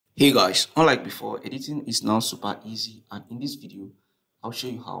Hey guys, unlike before, editing is now super easy, and in this video, I'll show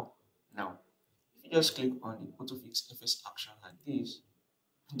you how. Now, if you just click on the Autofix FS action like this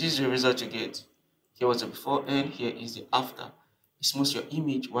is the result you get. Here was the before and here is the after. It smooths your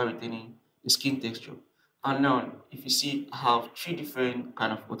image while retaining the skin texture. And now, if you see, I have three different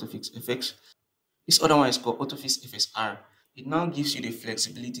kind of Autofix effects. This other one is called Autofix FSR. It now gives you the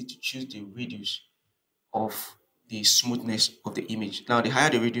flexibility to choose the radius of the smoothness of the image. Now, the higher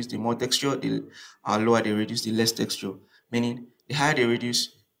the radius, the more texture, the lower the radius, the less texture. Meaning, the higher the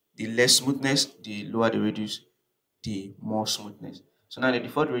radius, the less smoothness, the lower the radius, the more smoothness. So now the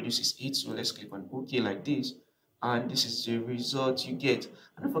default radius is 8, so let's click on OK like this. And this is the result you get.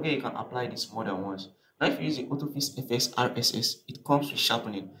 And don't forget you can apply this more than once. Now if you use the Autofix FX RSS, it comes with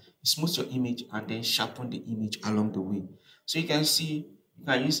sharpening. It smooths your image and then sharpen the image along the way. So you can see you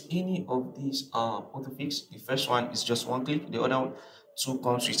can use any of these Autofix. The first one is just one click. The other two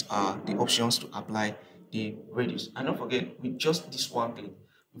comes with the options to apply the radius. And don't forget, with just this one click,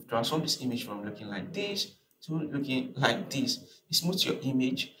 we've transformed this image from looking like this to looking like this. It smooths your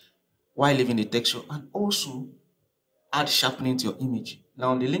image while leaving the texture and also add sharpening to your image.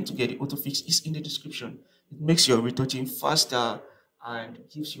 Now the link to get the Autofix is in the description. It makes your retouching faster and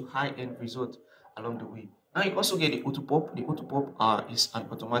gives you high-end result along the way. Now you also get the auto pop. The auto pop is an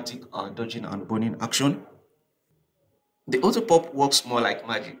automatic dodging and burning action. The auto pop works more like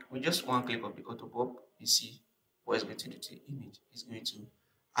magic. With just one click of the auto pop, you see what it's going to do to the image. It's going to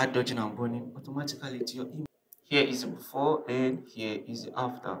add dodging and burning automatically to your image. Here is the before and here is the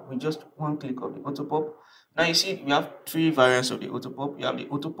after. With just one click of the auto pop. Now you see we have three variants of the auto pop. You have the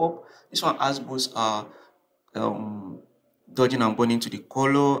auto pop. This one has both dodging and burning to the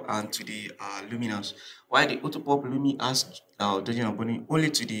color and to the luminance. While the auto pop lumi has dodging and burning only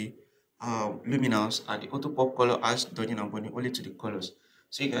to the luminance, and the auto pop color has dodging and burning only to the colors.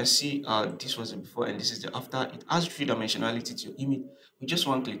 So you can see this was the before and this is the after. It has three dimensionality to your image. With just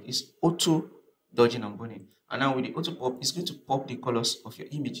one click, it's auto dodging and burning. And now with the auto pop, it's going to pop the colors of your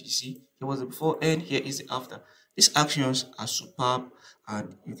image. You see, here was the before and here is the after. These actions are superb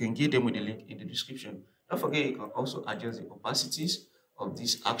and you can get them with the link in the description. Don't forget you can also adjust the opacities of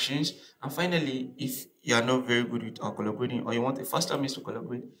these actions. And finally, if you are not very good with collaborating or you want a faster means to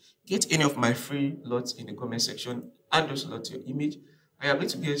collaborate, get any of my free lots in the comment section. Add those lots to your image and you're going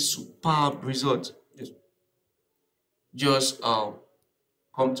to get superb results. Just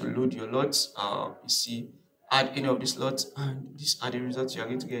come to load your lots. You see, add any of these lots and these are the results you are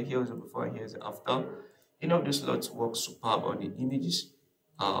going to get. Here is the before and here is the after. Any of these lots work superb on the images.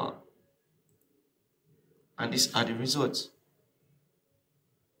 And these are the results.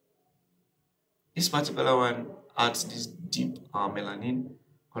 This particular one adds this deep melanin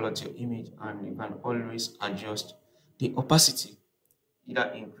color to your image, and you can always adjust the opacity,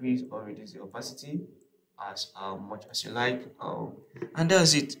 either increase or reduce the opacity as much as you like. And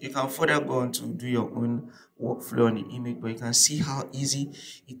that's it. You can further go on to do your own workflow on the image, but you can see how easy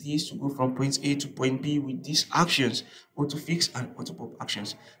it is to go from point A to point B with these actions, auto fix and auto pop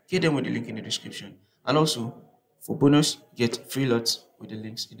actions. Get them with the link in the description. And also, for bonus, get free lots with the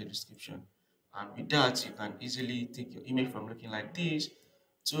links in the description. And with that, you can easily take your image from looking like this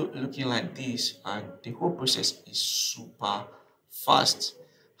to looking like this, and the whole process is super fast.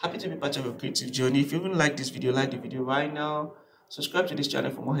 Happy to be part of your creative journey. If you even like this video, like the video right now. Subscribe to this channel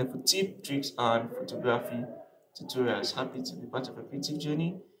for more helpful tips, tricks, and photography tutorials. Happy to be part of your creative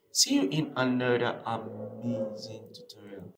journey. See you in another amazing tutorial.